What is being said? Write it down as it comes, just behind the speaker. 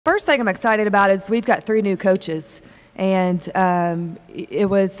First thing I'm excited about is we've got 3 new coaches, and it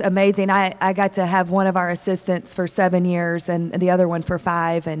was amazing. I got to have one of our assistants for 7 years and the other one for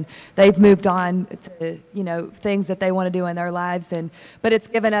 5, and they've moved on to things that they want to do in their lives. But it's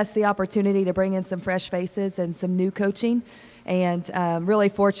given us the opportunity to bring in some fresh faces and some new coaching. And really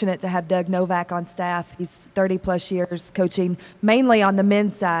fortunate to have Doug Novak on staff. He's 30-plus years coaching, mainly on the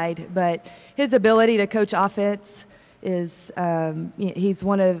men's side, but his ability to coach offense is he's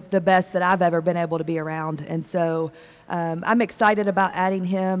one of the best that I've ever been able to be around. And so I'm excited about adding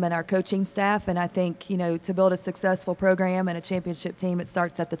him and our coaching staff. And I think, to build a successful program and a championship team, it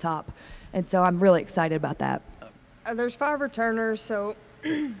starts at the top. And so I'm really excited about that. There's 5 returners, so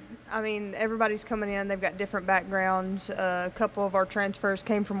I mean, everybody's coming in. They've got different backgrounds. A couple of our transfers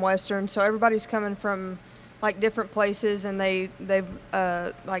came from Western, so everybody's coming from like different places, and they've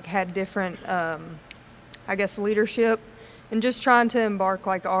like had different I guess leadership, and just trying to embark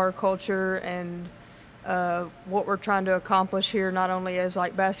like our culture and what we're trying to accomplish here, not only as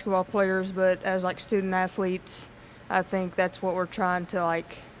like basketball players but as like student athletes. I think that's what we're trying to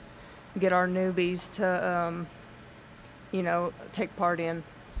like get our newbies to take part in.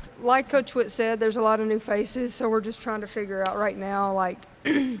 Like Coach Witt said, there's a lot of new faces, so we're just trying to figure out right now, like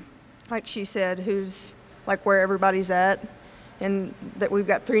like she said, who's like where everybody's at, and that we've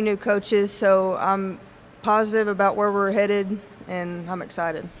got 3 new coaches, so I'm positive about where we're headed, and I'm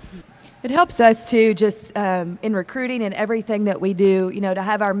excited. It helps us too, just in recruiting and everything that we do, to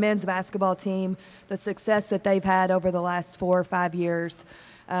have our men's basketball team, the success that they've had over the last 4 or 5 years.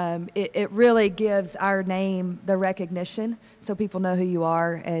 It really gives our name the recognition, so people know who you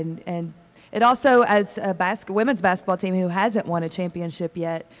are, and it also, as a women's basketball team who hasn't won a championship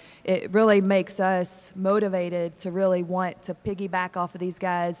yet, it really makes us motivated to really want to piggyback off of these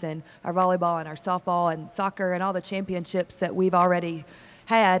guys and our volleyball and our softball and soccer and all the championships that we've already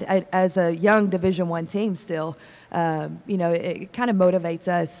had as a young Division I team still. It kind of motivates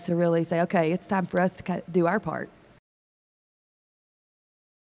us to really say, okay, it's time for us to do our part.